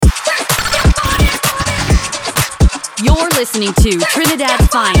listening to Trinidad's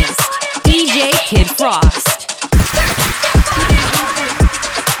finest, DJ Kid Frost.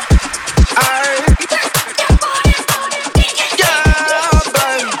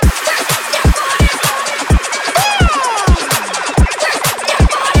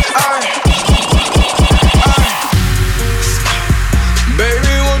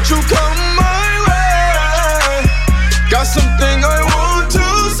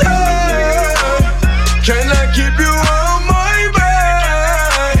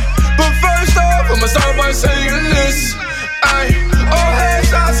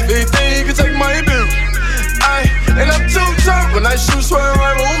 When I shoot, swear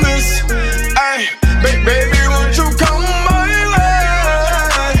I won't miss. Ay, baby, won't you come my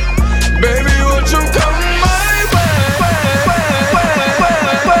way? Baby, won't you come my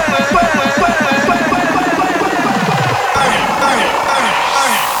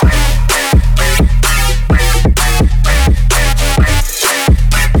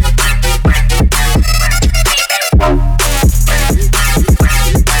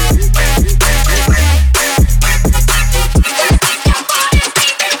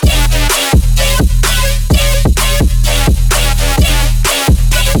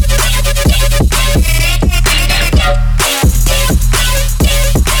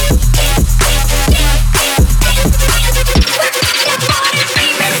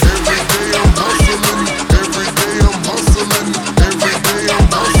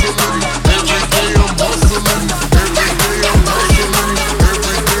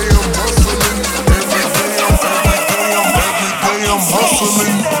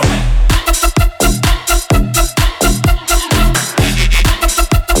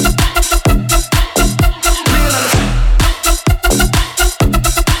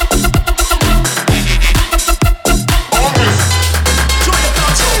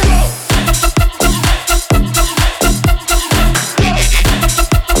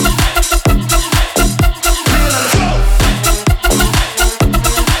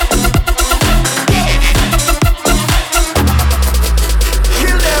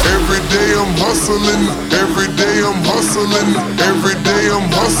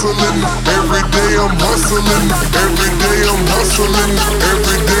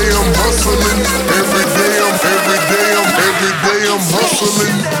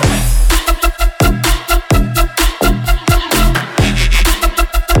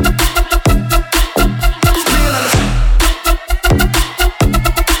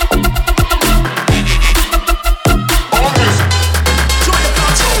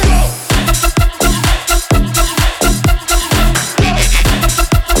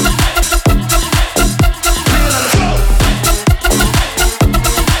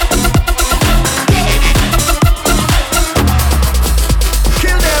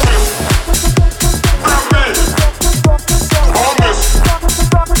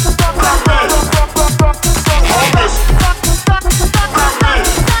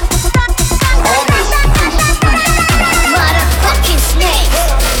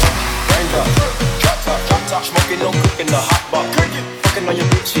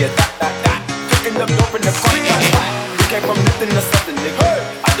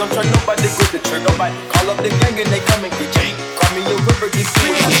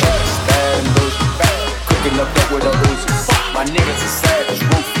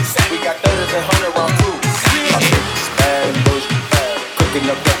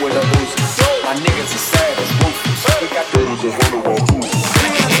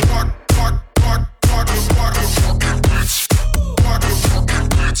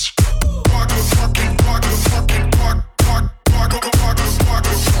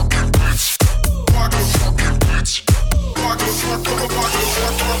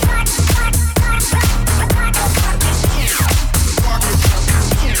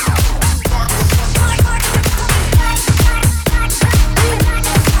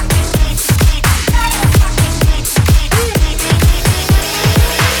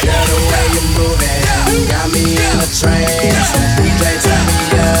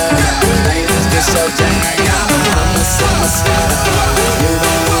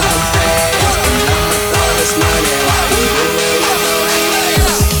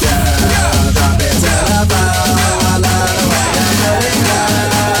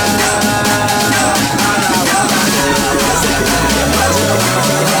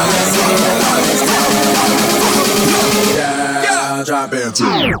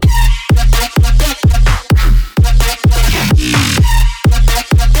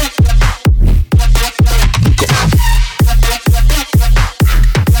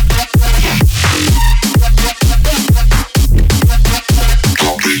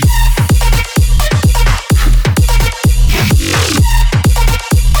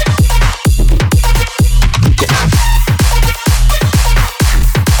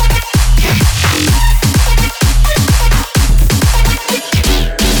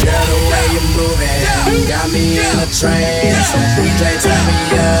trains. DJ turn me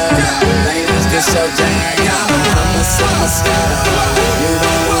up, ladies get so jam. I'm a superstar, you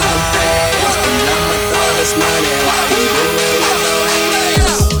don't want the fans, and I'ma throw this money while you do it with no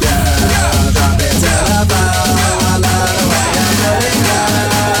hands. Girl, drop it to the floor. I love the way you do it, girl.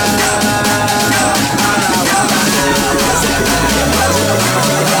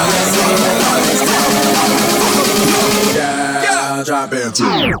 Girl, drop it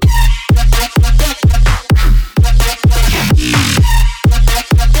to.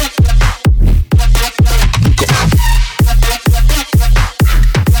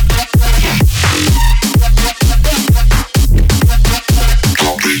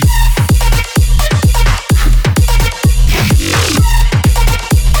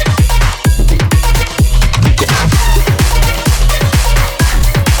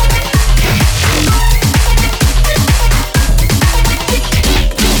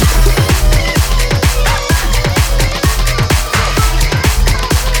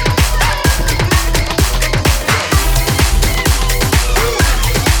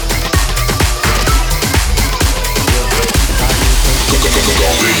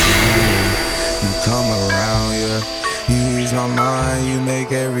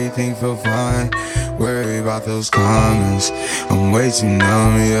 Feel fine, worry about those comments. I'm way too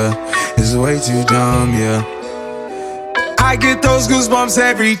numb, yeah. It's way too dumb, yeah. I get those goosebumps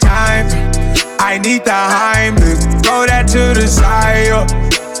every time. I need the Heimlich, throw that to the side, yeah.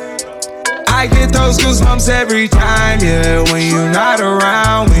 I get those goosebumps every time, yeah. When you're not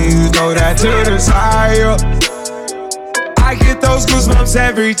around, when you throw that to the side, yeah. I get those goosebumps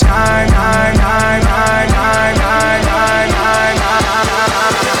every time.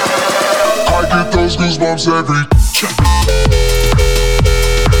 I get those goosebumps every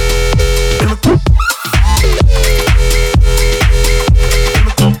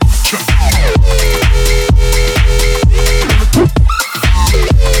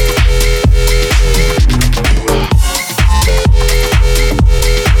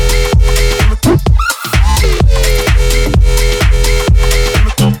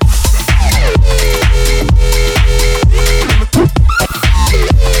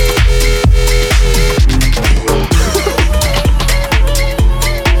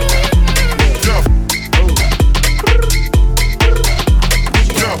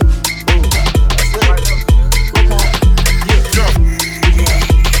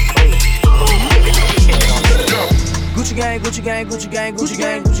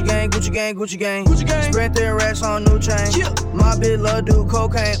Gucci gang. Spread their racks on new chain. My bitch love do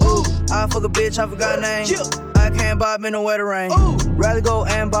cocaine. Ooh, I fuck a bitch, I forgot name. I can't bob in the wetter rain. Rather go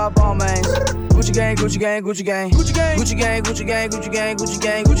and buy ball mains. Gucci gang, Gucci gang, Gucci gang. Gucci gang, Gucci gang, Gucci gang, Gucci gang, Gucci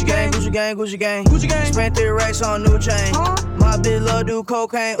gang, Gucci gang, Gucci gang, Gucci gang. Gucci gang. Spent their racks on new chain. My bitch love do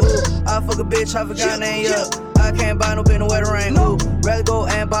cocaine. Ooh, I fuck a bitch, I forgot name. Yeah, I can't buy no bitch in the wetter rain. Ooh, rather go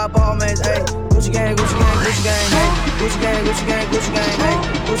and buy ball mains. Ayy, Gucci gang, Gucci gang, Gucci gang. Gucci gang, Gucci gang, Gucci gang.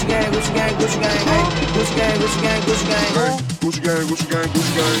 Gucci gang, Gucci gang, Gucci gang. Gucci gang, Gucci gang, Gucci gang. Gucci gang, Gucci gang, Gucci gang. Gucci gang, Gucci gang,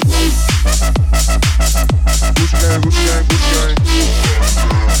 Gucci gang.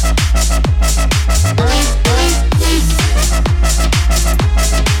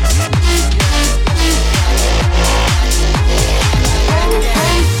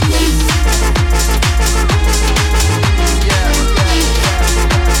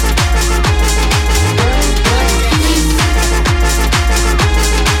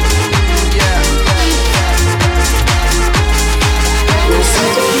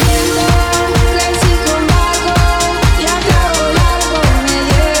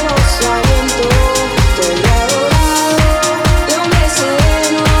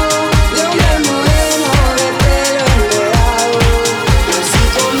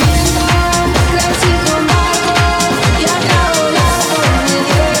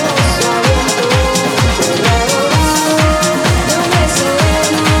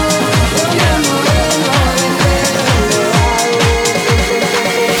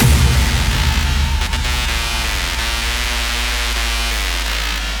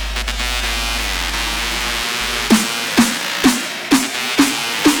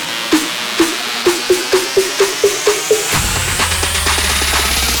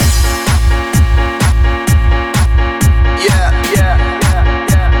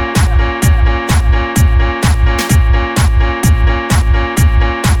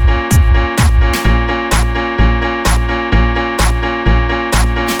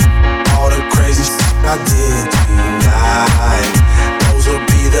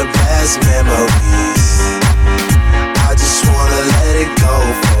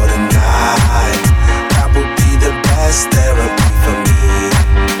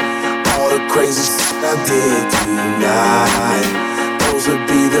 crazy I did tonight, those would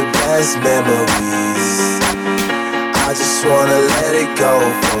be the best memories. I just wanna let it go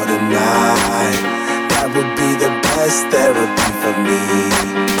for the night. That would be the best therapy for me.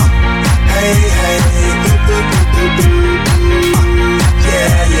 Hey, hey,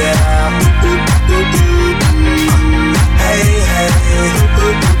 yeah, yeah. Hey, hey, yeah, yeah.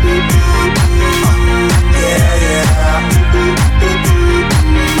 Hey, hey, yeah, yeah.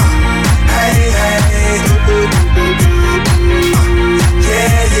 Hey, hey, yeah,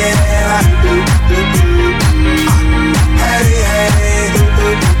 yeah.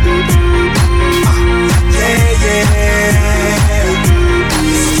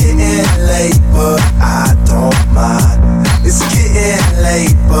 It's getting late, but I don't mind. It's getting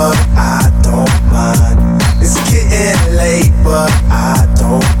late, but I don't mind. It's getting late, but I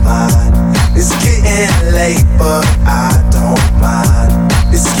don't mind. It's getting late, but I don't mind.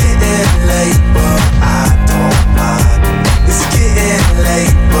 It's getting late, but I don't mind. It's getting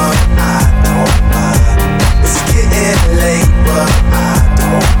late, but I don't mind. It's getting late, but I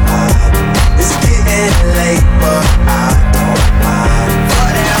don't mind. It's getting late, but I don't mind. For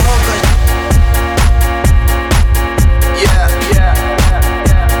that hookah. Yeah, yeah,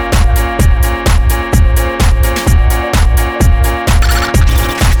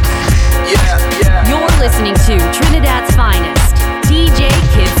 yeah, yeah. You're listening to Trinidad's finest, DJ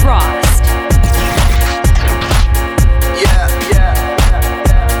Kid Frost. Yeah, yeah.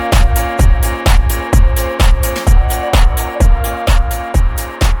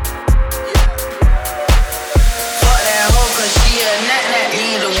 Fuck that hoe, cause she a nat-nat. You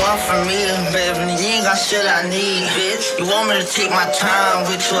ain't the one for me, baby. You ain't got shit I need, bitch. You want me to take my time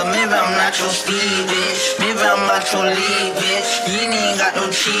with you, or maybe I'm not your speed, bitch. Maybe I'm not your lead, bitch. You ain't even got no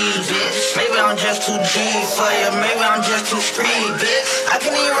cheese, bitch. Maybe I'm just too G for you, maybe I'm just too street, bitch. I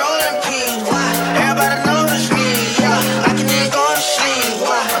can eat rolling peas, why? Everybody notice me, yeah. I can even go to sleep,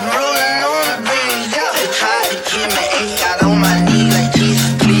 why? I'm rolling on the beat, yeah. They tried to give me 8, got on my knee like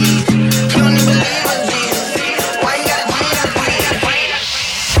Jesus, please. You don't even believe in Jesus. Why you gotta Jesus, please?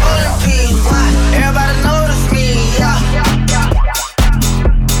 Rolling peas, why? Everybody notice me, yeah.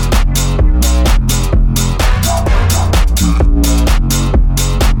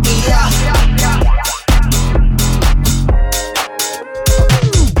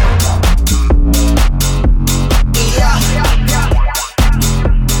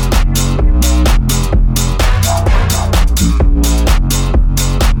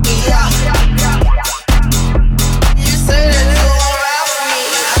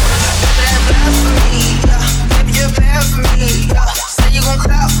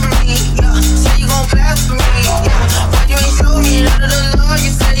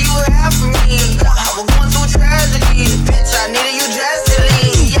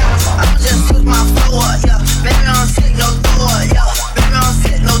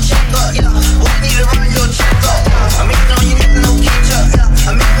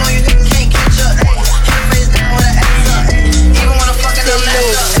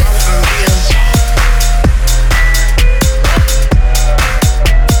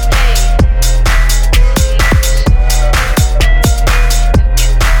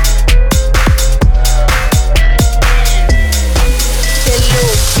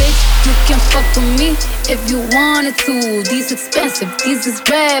 If you wanted to, these expensive, these is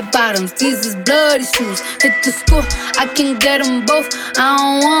red bottoms, these is bloody shoes. Hit the school, I can get them both, I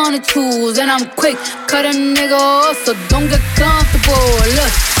don't wanna choose. And I'm quick, cut a nigga off, so don't get comfortable.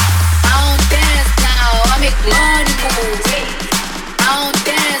 Look, I don't dance now, I make money moves. I don't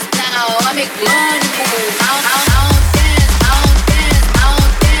dance now, I make money moves. I don't dance, I don't dance, I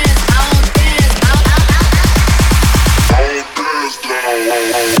don't dance, I don't dance, I don't dance now.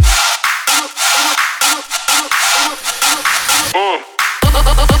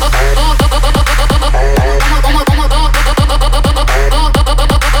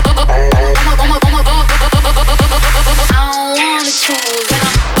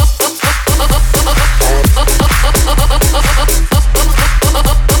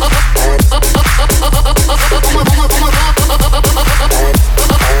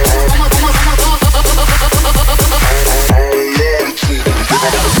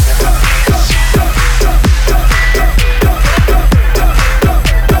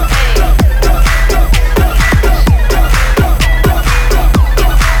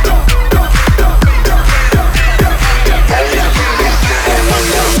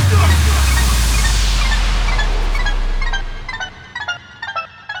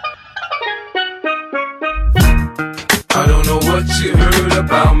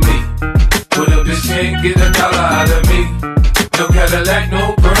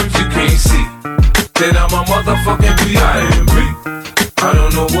 then I'm a motherfucking B.I.M.B. I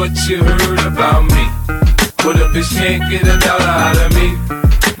don't know what you heard about me, but a bitch can't get $1 out of me.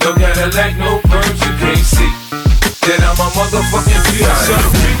 No Cadillac, no perms you can't see, then I'm a motherfucking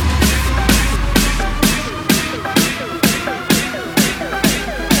B.I.M.B.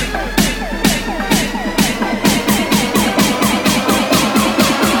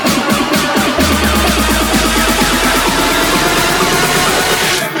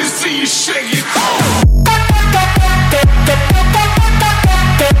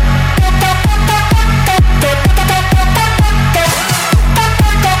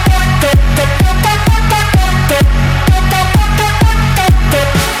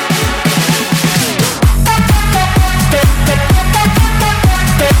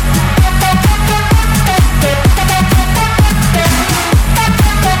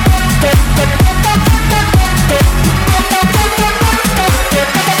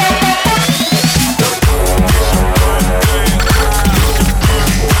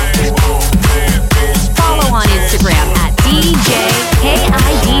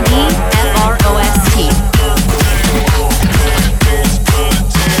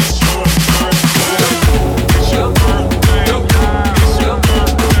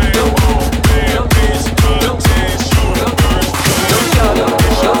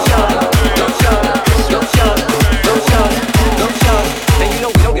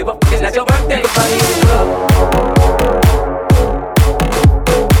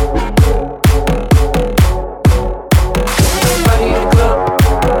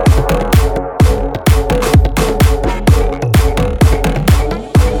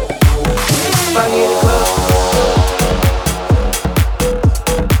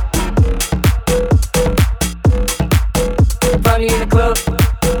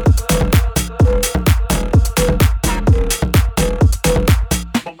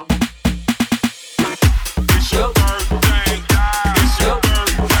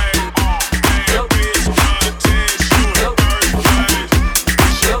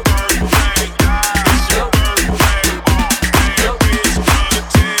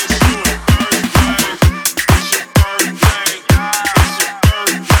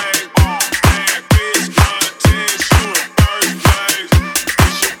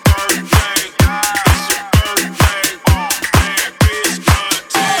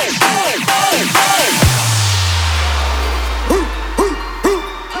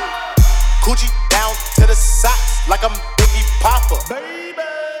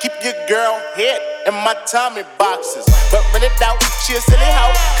 Tommy boxes, but rent it out. She a silly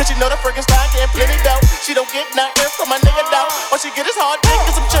hoe, cause she know the Frankenstein getting plenty dough. She don't get nothing from my nigga though. All she get is hard dick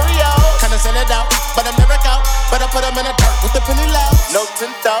and some Cheerios. Kinda sell it out, but I'm never out. Better put him in the dirt with the penny low. No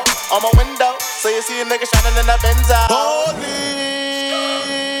tint out on my window, so you see a nigga shining in that Benz out. Holy.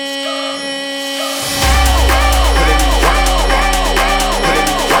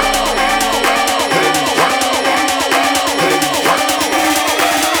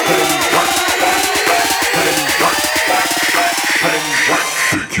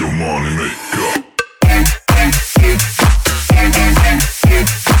 Take your money, make up.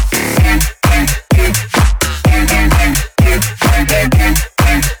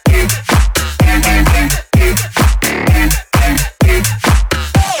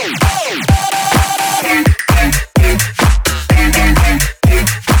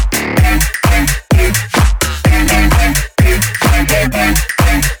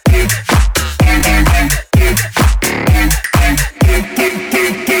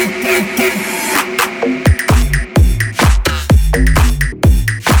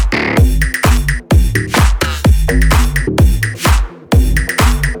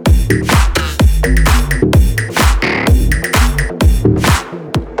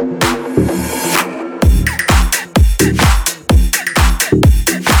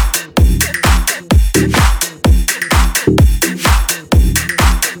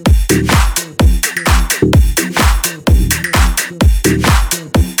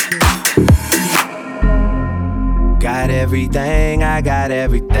 everything, I got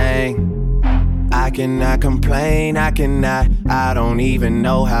everything. I cannot complain, I don't even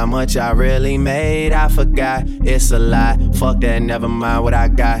know how much I really made. I forgot, it's a lie, fuck that, never mind what I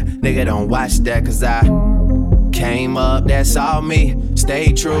got. Nigga, don't watch that, cause I came up, that's all me.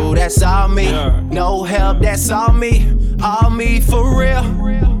 Stay true, that's all me. No help, that's all me for real.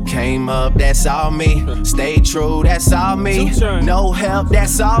 Came up, that's all me. Stay true, that's all me. No help,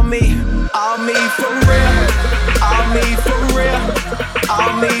 that's all me for real. All me for real.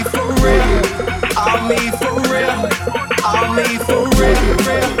 All me for real. All me for real. All me for real.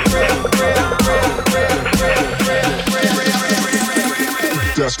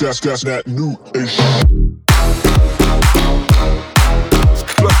 that's that new ish.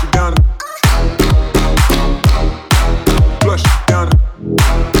 Flush it down. Flush it down.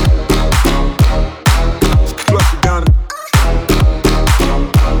 Flush it down.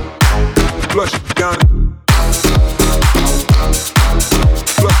 Flush it down.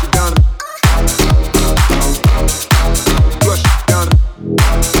 Flush it down. Flush it down.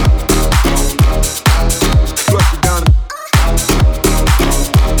 Flush it down.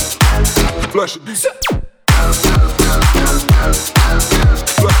 Flush it. Flush it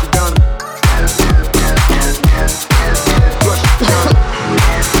down. Flush it down.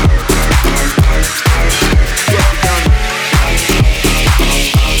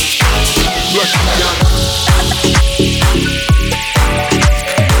 Flush it down.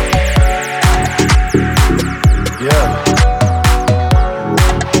 Yeah.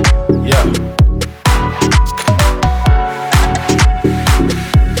 Yeah.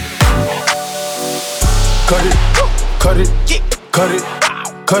 Cut it, cut it, cut it,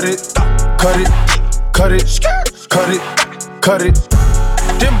 cut it, cut it, cut it, cut it, cut it.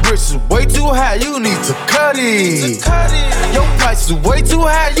 Them bricks is way too high, you need to cut it. Your price is way too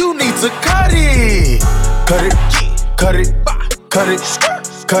high, you need to cut it. Cut it, cut it, cut it,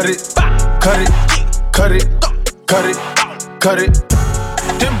 cut it, cut it, cut it, cut it, cut it.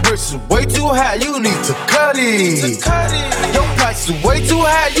 Them bricks is way too high, you need to cut it. Your price is way too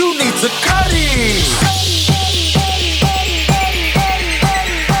high, you need to cut it.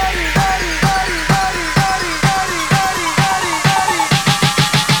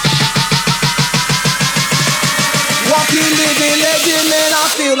 Walking, living legend, man, I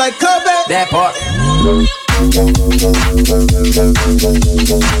feel like Kobe. That part.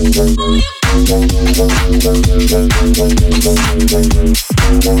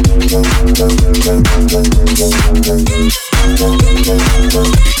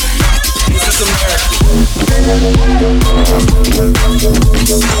 This is America.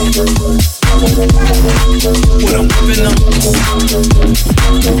 What I'm whipping up.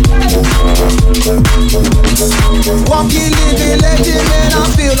 Walking, living legend, man, I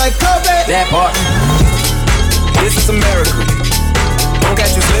feel like Kobe. That part. This is America. Don't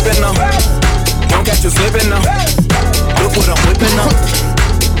catch you slipping now. Don't catch you slipping now. Look what I'm whipping up.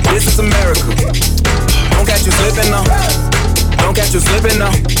 This is America. Don't catch you slipping now. Don't catch you slipping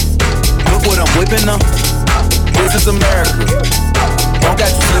now. Look what I'm whipping up. This is America. Don't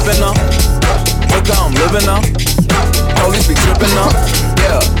catch you slipping now. Look how I'm living now. Police be tripping now.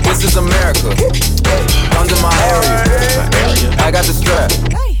 Yeah, this is America. Under my area. I got the strap.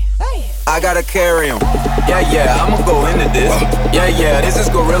 I gotta carry him. Yeah, I'ma go into this. Yeah, this is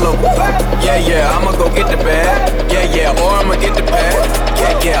gorilla. Yeah, I'ma go get the bag. Yeah, or I'ma get the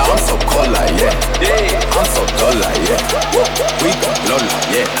bag. Yeah, I'm so cold like yeah. I'm so cold like yeah. We gon' blow like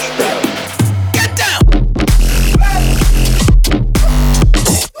yeah. Get down.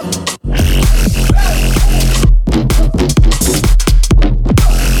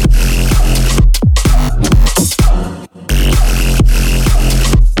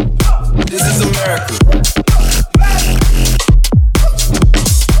 This is America.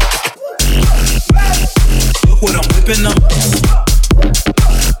 Look what I'm whipping up.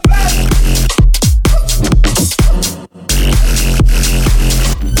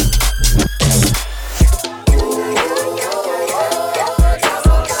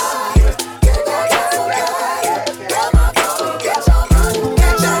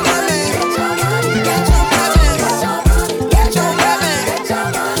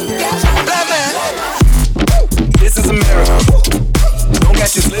 This is America. Don't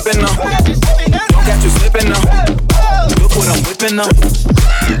catch you slipping now. Don't catch you slipping now. Look what I'm whipping up.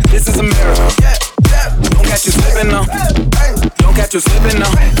 This is America. Don't catch you slipping now. Don't catch you slipping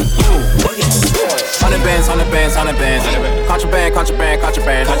now. 100 bands, 100 bands, 100 bands. Contraband, contraband,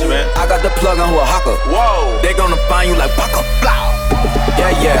 contraband. I got the plug on who a hawker. Whoa. They gonna find you like baka blah.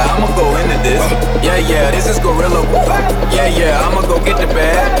 Yeah, I'ma go into this. Yeah, this is gorilla. Yeah, I'ma go get the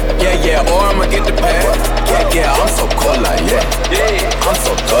bag. Yeah, or I'ma get the bag. Yeah, I'm so cold like yeah. I'm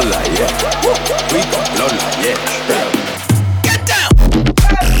so cold like yeah. We gon' blow like yeah. Get down.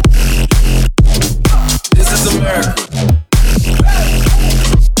 This is America.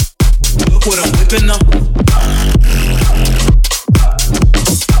 Look what I'm whipping up.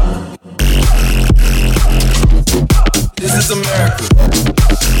 This is America.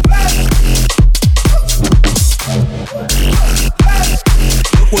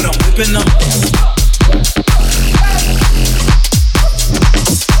 Look what I'm whipping up.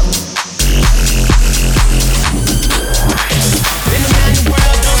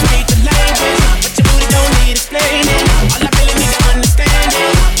 World don't speak the language, but your booty don't need explaining. All I really need to understand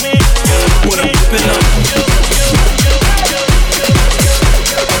is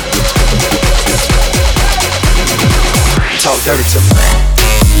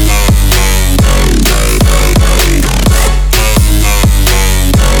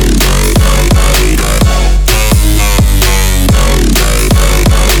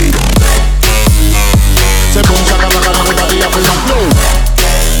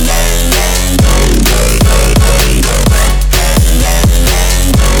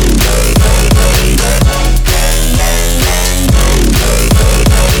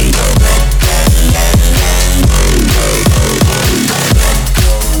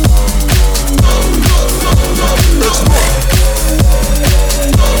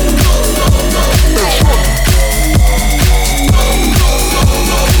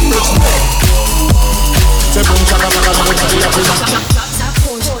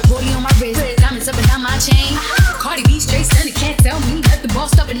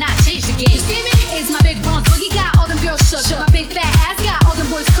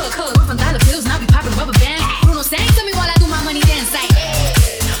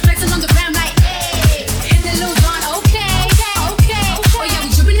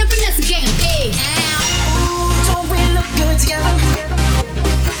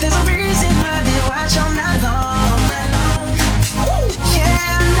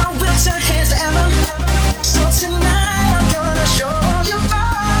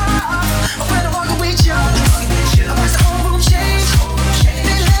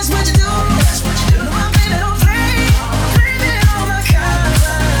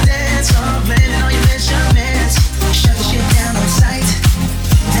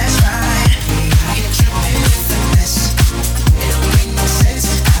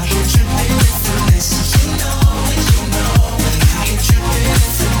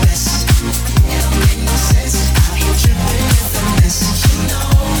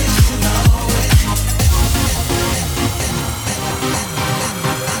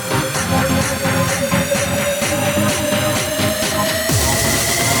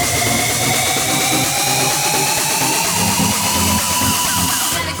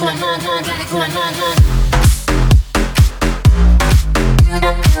Follow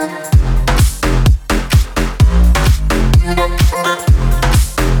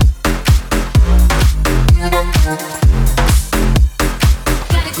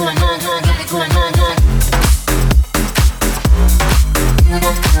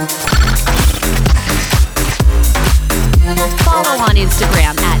on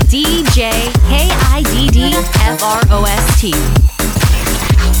Instagram at DJKIDDFROST.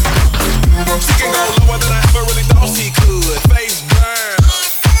 She can go lower than I ever really thought she could. Face burn.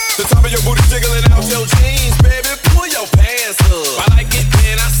 The top of your booty jiggling out your jeans, baby. Pull your pants up. I like it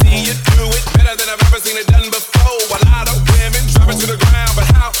when I see you do it better than I've ever seen it done before. A lot of women drop it to the ground, but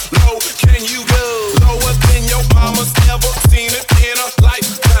how low can you go? Lower than your mama's ever seen it in a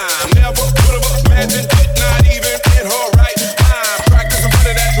lifetime. Never could have imagined it, not even in her right mind. Practice in front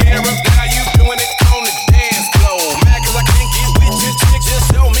of that mirror, now you doing it on the dance floor. Mad 'cause I can't get with your chick,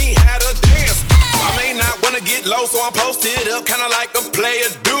 just show me how to dance. I may not wanna get low, so I'm posted up, kinda like a player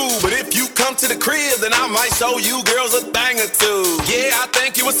do. But if you come to the crib, then I might show you girls a thing or two. Yeah, I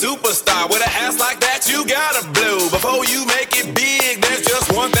think you a superstar. With an ass like that, you gotta blow. Before you make it big, there's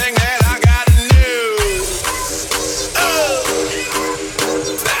just one thing that I gotta know.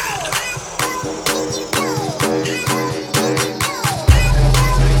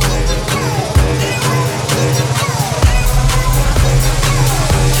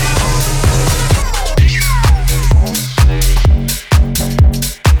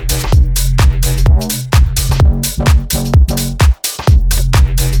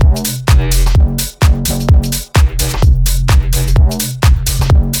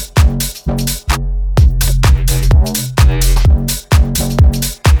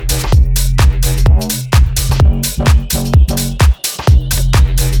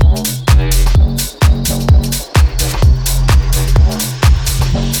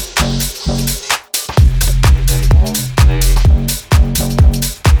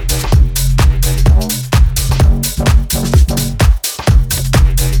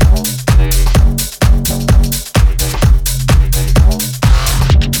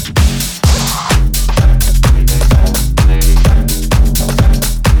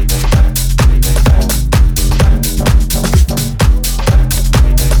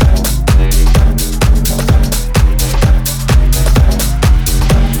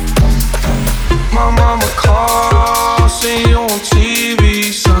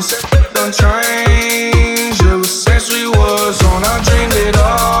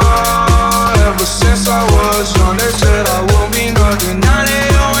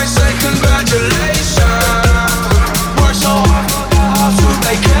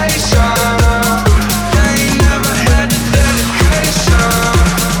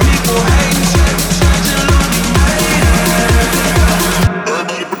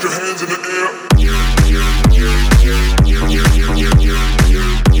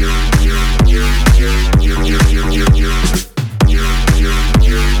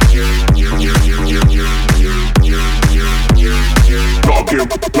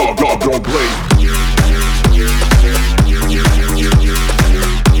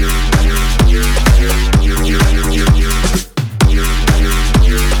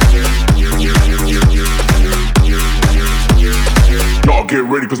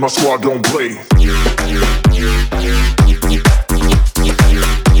 My squad don't play.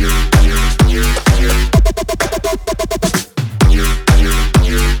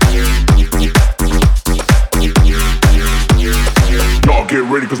 Y'all get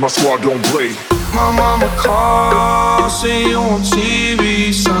ready, cause my squad don't play. My mama called, see you on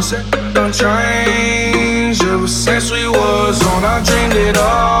TV. Sunset done changed. Ever since we was on, I dreamed it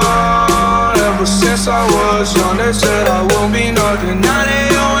all. Ever since I was young, they said I won't be nothing. Now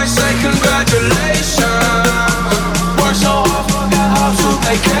they always say congratulations. Worked so hard, forgot how to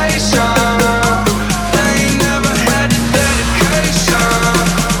vacation. They ain't never had the dedication.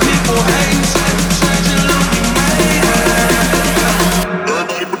 People hating, say we changing, look, we made it.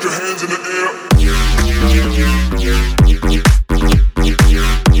 Everybody put your hands in the air.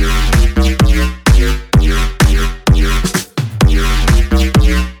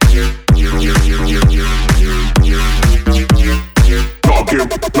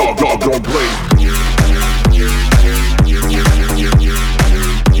 Dog, don't play.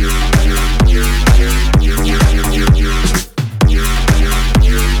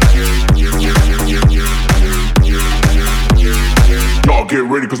 Y'all get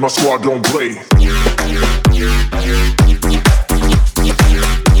ready, cause my squad don't play.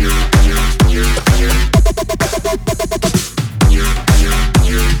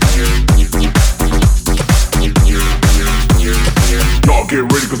 get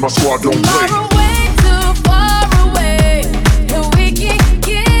ready cause my squad don't play. Tomorrow way too far away, and we can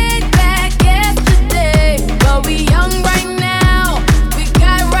get back yesterday. But we young right now, we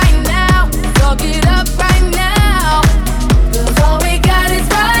got right now, so get up right now, cause all we got is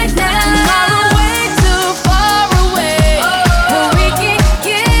right now. Tomorrow way too far away, and we can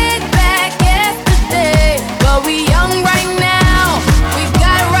get back yesterday. But we young right now, we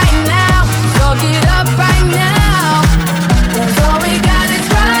got right now, so get up right now, cause all we got is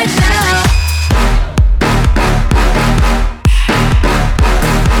right now.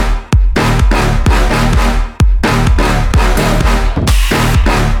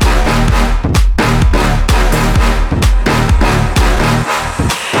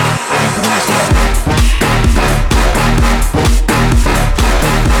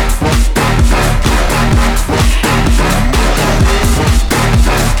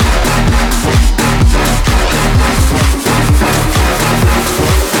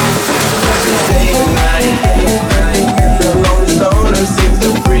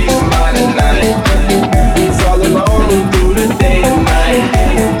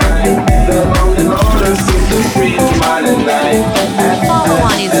 Follow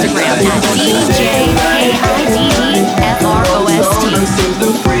on Instagram at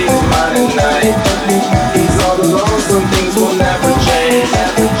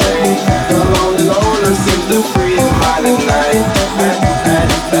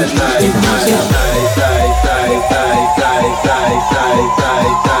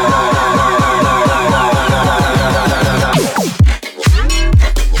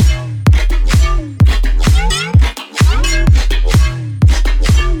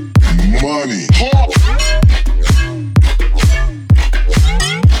Money.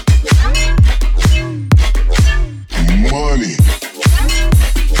 Money.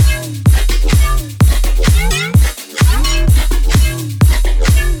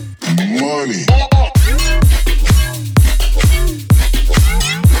 Money.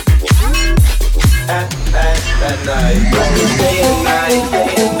 At night, day and night,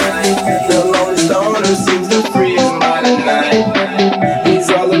 the lonely stoner seems to free his mind at night. He's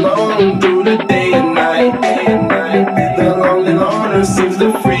all alone through the day and night. The lonely loner seems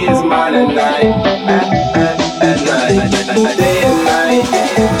to free his mind at night. At night, day and night,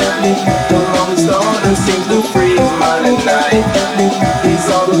 the lonely stoner seems to free his mind at night. He's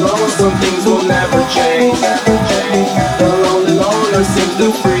all alone, some things will never change. The lonely loner seems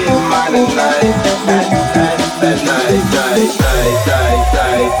to free his mind at night. At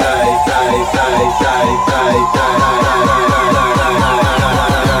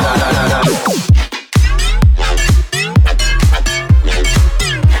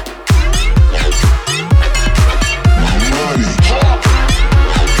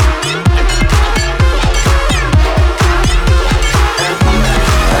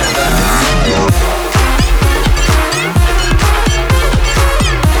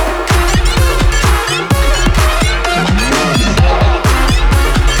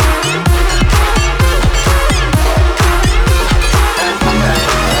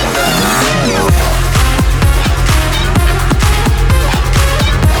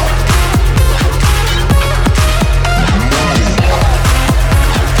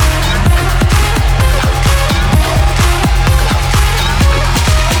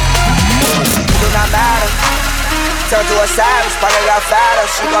Turned to a savage, probably got fatter,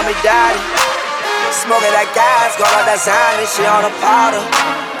 she call me daddy. Smoking that gas, going out that Zanny, she on a powder.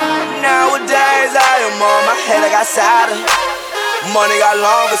 Nowadays I am on my head, I got sadder. Money got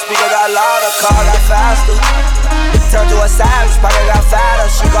longer, speaker got louder, car got faster. Turned to a savage, probably got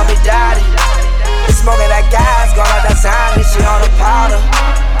fatter, she call me daddy. Smoking that gas, going out that Zanny, she on a powder.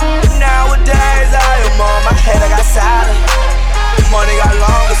 Nowadays I am on my head, I got sadder. Money got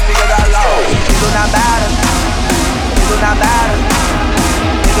longer, speaker got louder. It do not matter. It do not matter.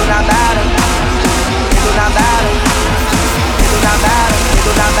 It do not matter. It do not matter. It do not matter. It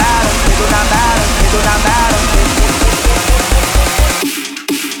do not matter. It do not matter. It do not matter.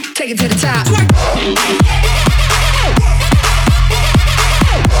 Take it to the top.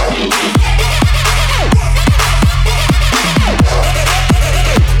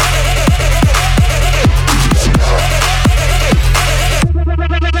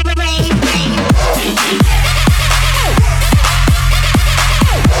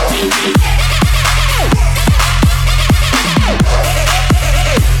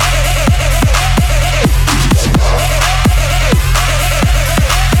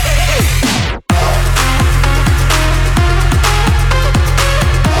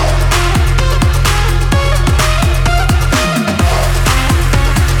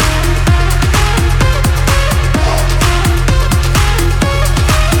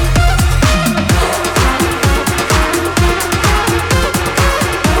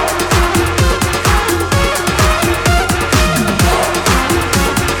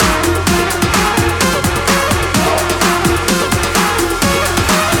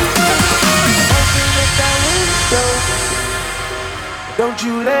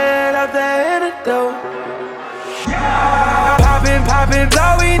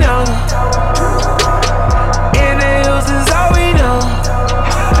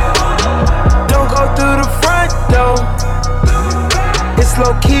 it's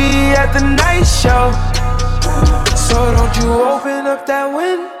low key at the night show. So don't you open up that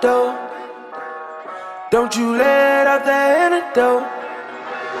window. Don't you let out that antidote.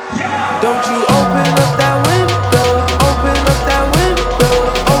 Don't you open up that window. Open up that window.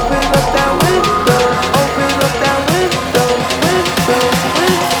 Open up that window. Open up that window. Window,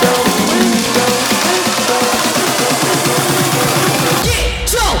 window, window, window.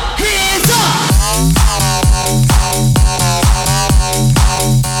 Get your hands up.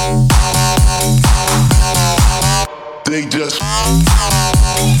 They just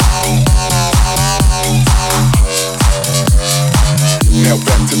now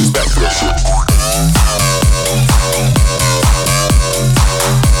back to this back to that shit.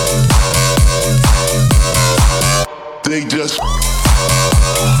 They just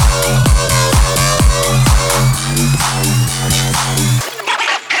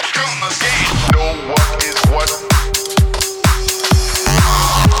know what is what.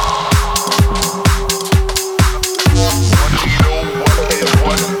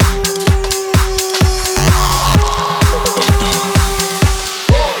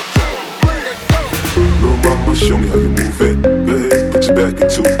 Show me how you move it, go ahead, put your back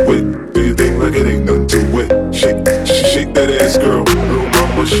into it. Do your thing like it ain't nothing to it. Shake that ass, girl. Little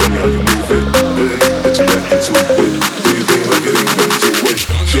mama, show me how you move it, go ahead, put your back into it. Do your thing like it ain't nothing to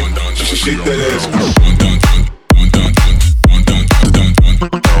it. Shake that ass, girl.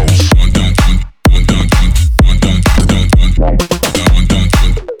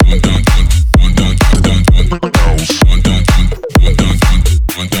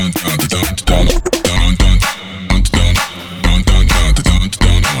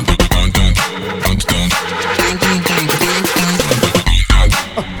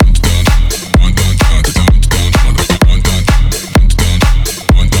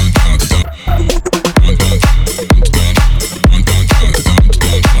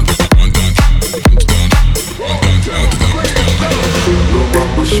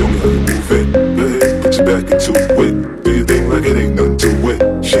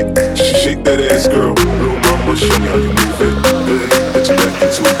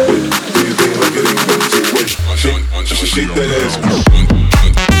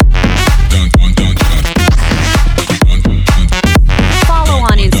 Follow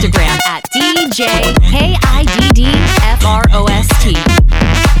on Instagram at DJ KIDDFROST.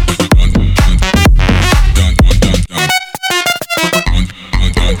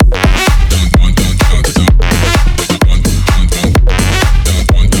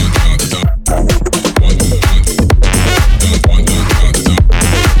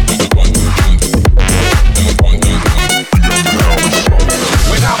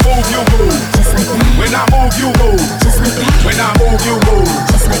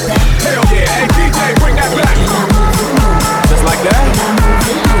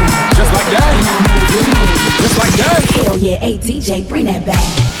 Yeah, hey DJ, bring that back.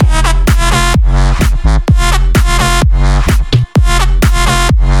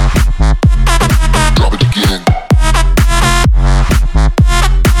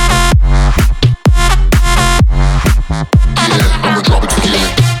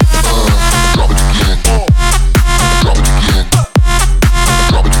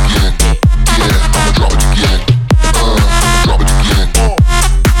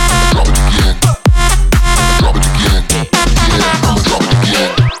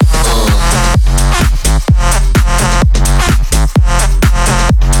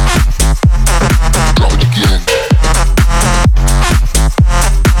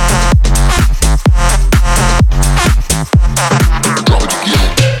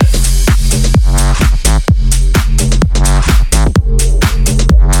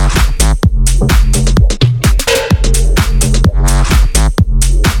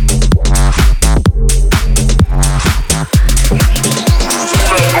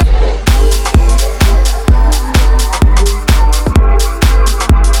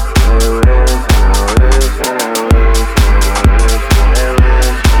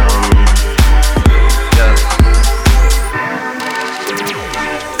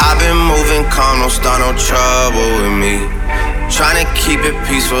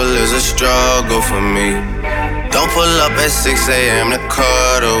 Is a struggle for me. Don't pull up at 6 a.m. to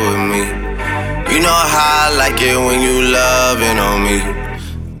cuddle with me. You know how I like it when you loving on me.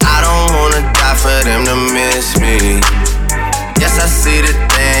 I don't wanna die for them to miss me. Yes, I see the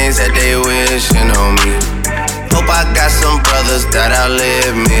things that they wishing on me. Hope I got some brothers that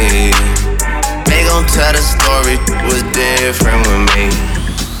outlive me. They gon' tell the story was different with me.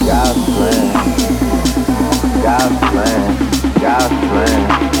 God's plan, God's plan, God's plan,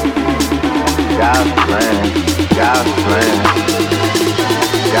 God's plan, God's plan.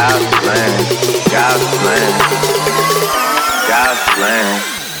 God's plan.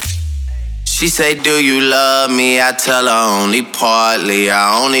 She say, do you love me? I tell her only partly.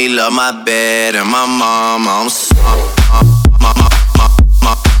 I only love my bed and my mom. I'm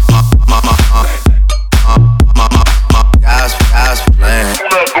God's plan.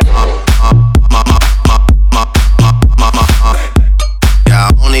 Yeah,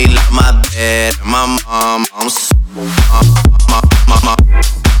 I only love my bed and my mom. I'm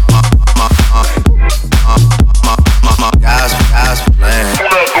God's plan.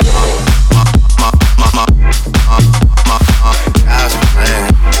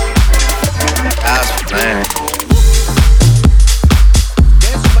 God's plan.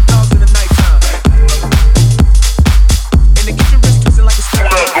 Dance with my dogs in the nighttime. In the kitchen, wrist twisting like a stir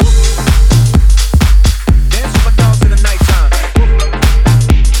fry. Dance with my dogs in the nighttime.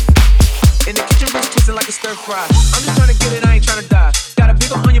 In the kitchen, wrist twisting like a stir fry. I'm just trying to get it, I ain't trying to die. Got a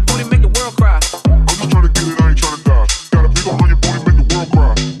big on your booty, make the world cry. I'm just trying to get it, I ain't trying to die. Got a big on your booty, make the world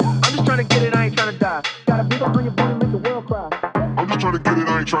cry. I'm just trying to get it, I ain't trying to die. Got a big on your booty, make the world cry. I'm just trying to get it,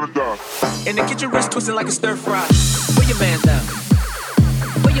 I ain't trying to die. In the kitchen, wrist twisting like a stir fry. Where your man's down?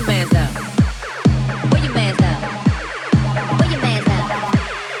 Where your man's down? Where your man's down? Where your man's down?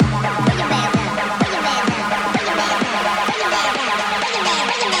 Where your man's down? Where your man's down? Where your man's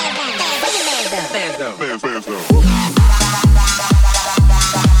down? Man's down. Man's down.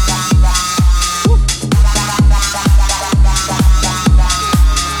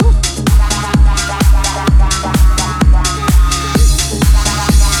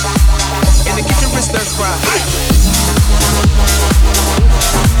 In the kitchen, wrist stir fry.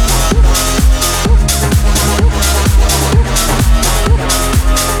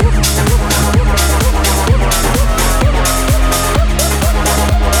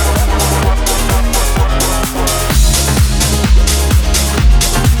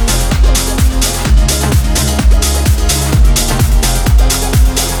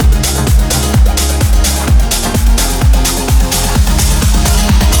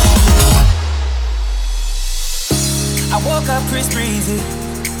 I woke up Chris Breezy.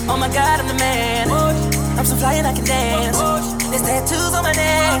 Oh my God, I'm the man. I'm so fly and I can dance. There's tattoos on my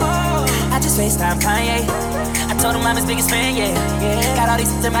neck. I just FaceTime Kanye. I told him I'm his biggest fan, yeah. Got all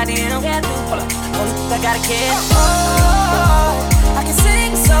these hits in my DM. Hold up, I got a kid. Oh, I can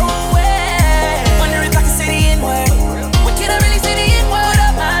sing so well. Wonder if I can say the N-word. What can I really say the N-word? What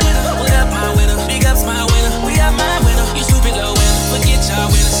up, my winner? What up, my winner? Big ups, my winner. We are my winner. You stupid little winner. Forget y'all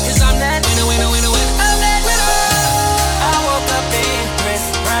winners. Cause I'm that winner, winner, winner, winner. I'm that winner. I woke up in Chris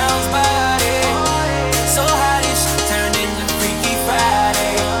Brown's body. So hot this shit turned into Freaky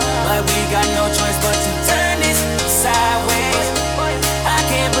Friday. But we got no choice but to turn this sideways. I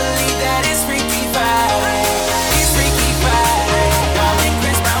can't believe that it's Freaky Friday. It's Freaky Friday. I'm in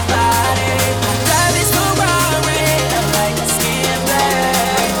Chris Brown's body. Drive this Ferrari. I'm like the skin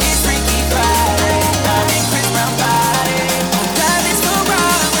black. It's Freaky Friday. I'm in Chris Brown's body. Drive this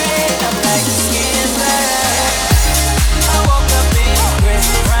Ferrari. I'm like the skin black. I woke up in Chris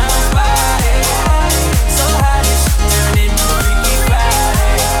Brown's body. So hot this shit turned into Freaky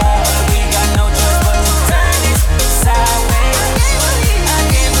Friday. But we got no choice but to turn this sideways. I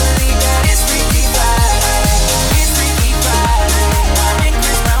can't believe that it's Freaky Friday. It's Freaky Friday. I'm in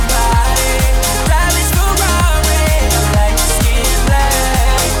Chris Brown's body. Drive this Ferrari. I'm like the skin black.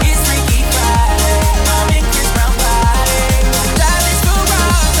 It's Freaky Friday. I'm in Chris Brown's body. Drive this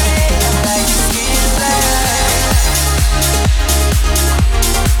Ferrari. I'm like the skin black.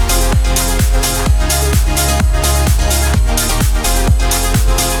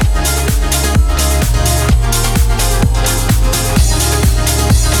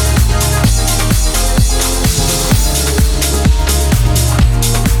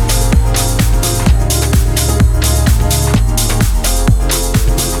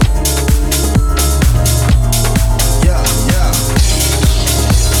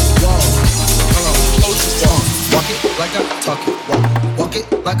 Walk it like I talk it. Walk it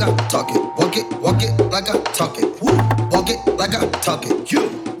like I talk it. Walk it like I talk it. Walk it like I talk it. You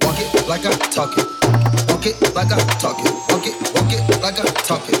walk it like I talk it. Walk it like I talk it. Walk it like I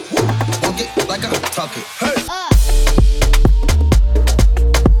talk it. Walk it like I talk it. Hey.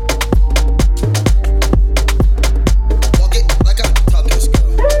 Walk it like I talk it. Walk it like I talk it.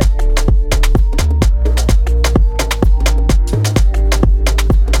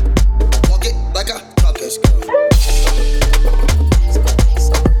 Walk it like I talk it.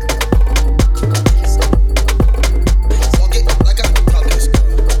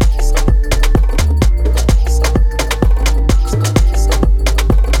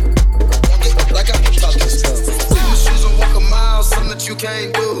 Walk it like I talk it.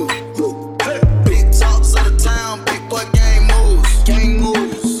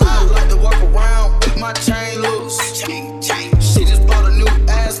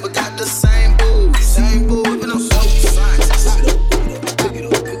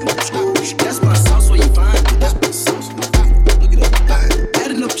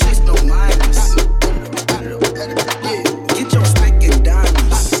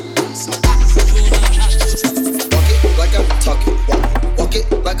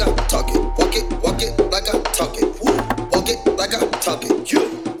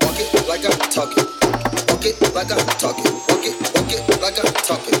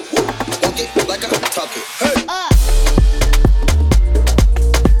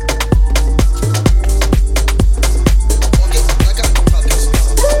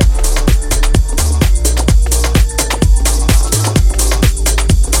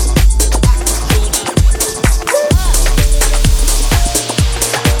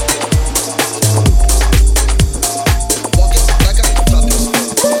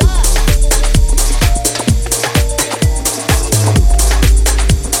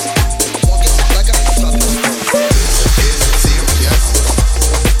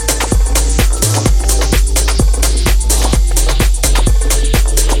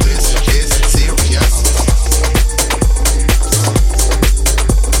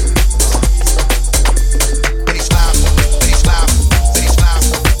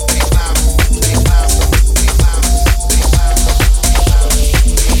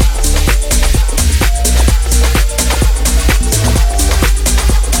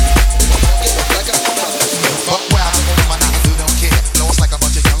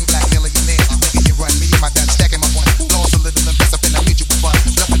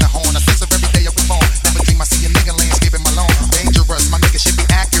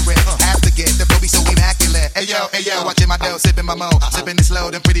 yo, hey yo, watching my dough, sipping my mo, sipping it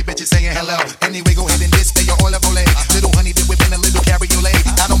slow, them pretty bitches saying hello. Anyway, go ahead and display your olive oil. Little honey dip whipping a little cabriolet.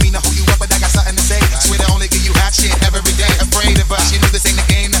 I don't mean to hold you up, but I got something to say. Swear to only give you hot shit every day. Afraid of us, you know this ain't a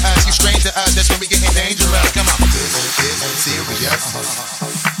game to us. You strange to us, that's when we getting dangerous. Come on, this is serious.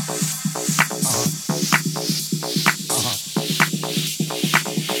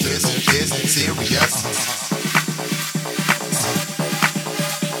 This is serious.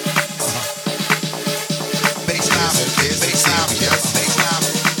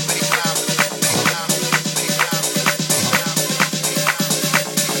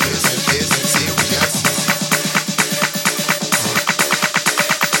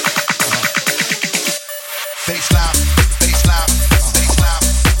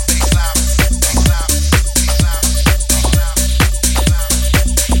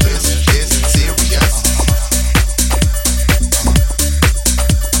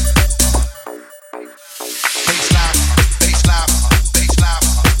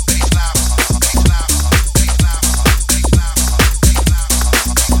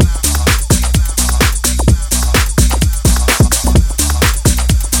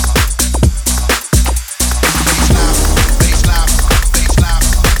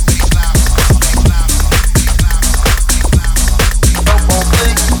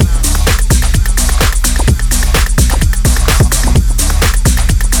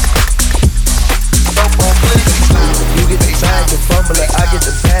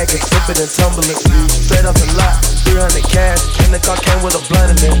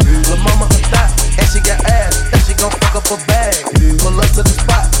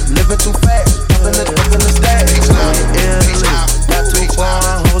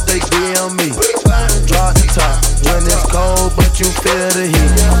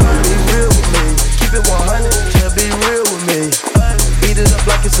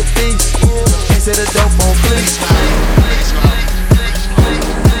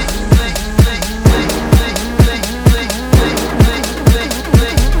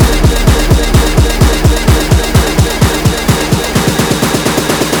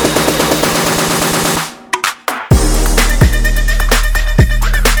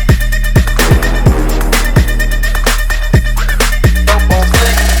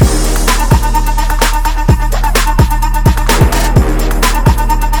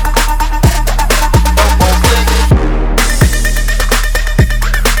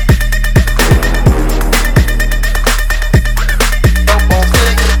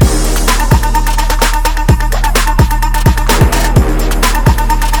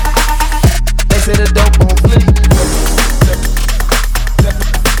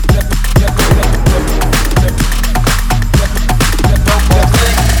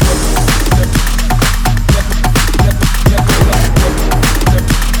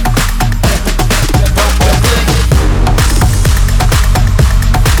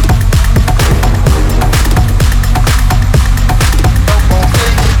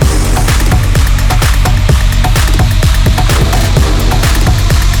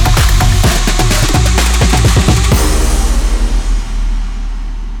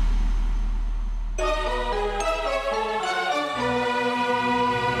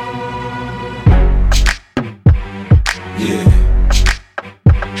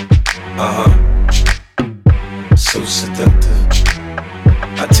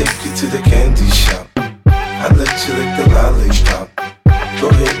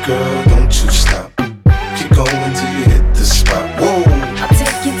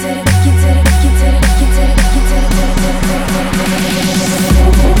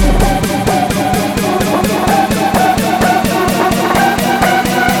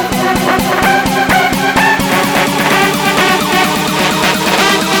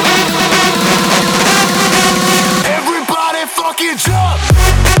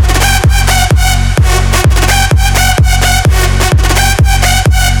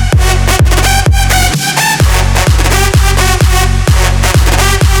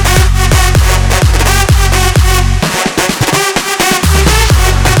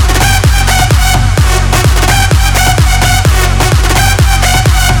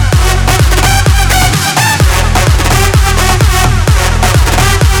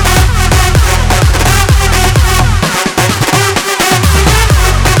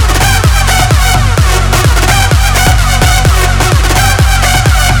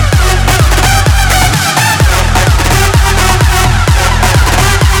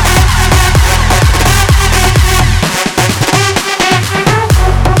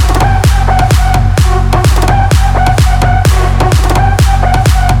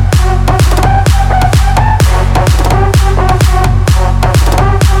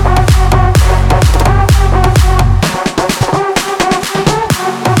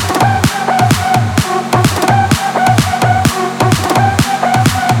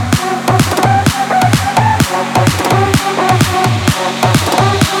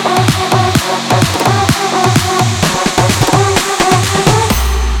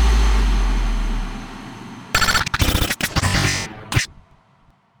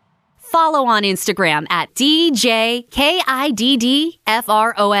 on Instagram at DJKIDDFROST.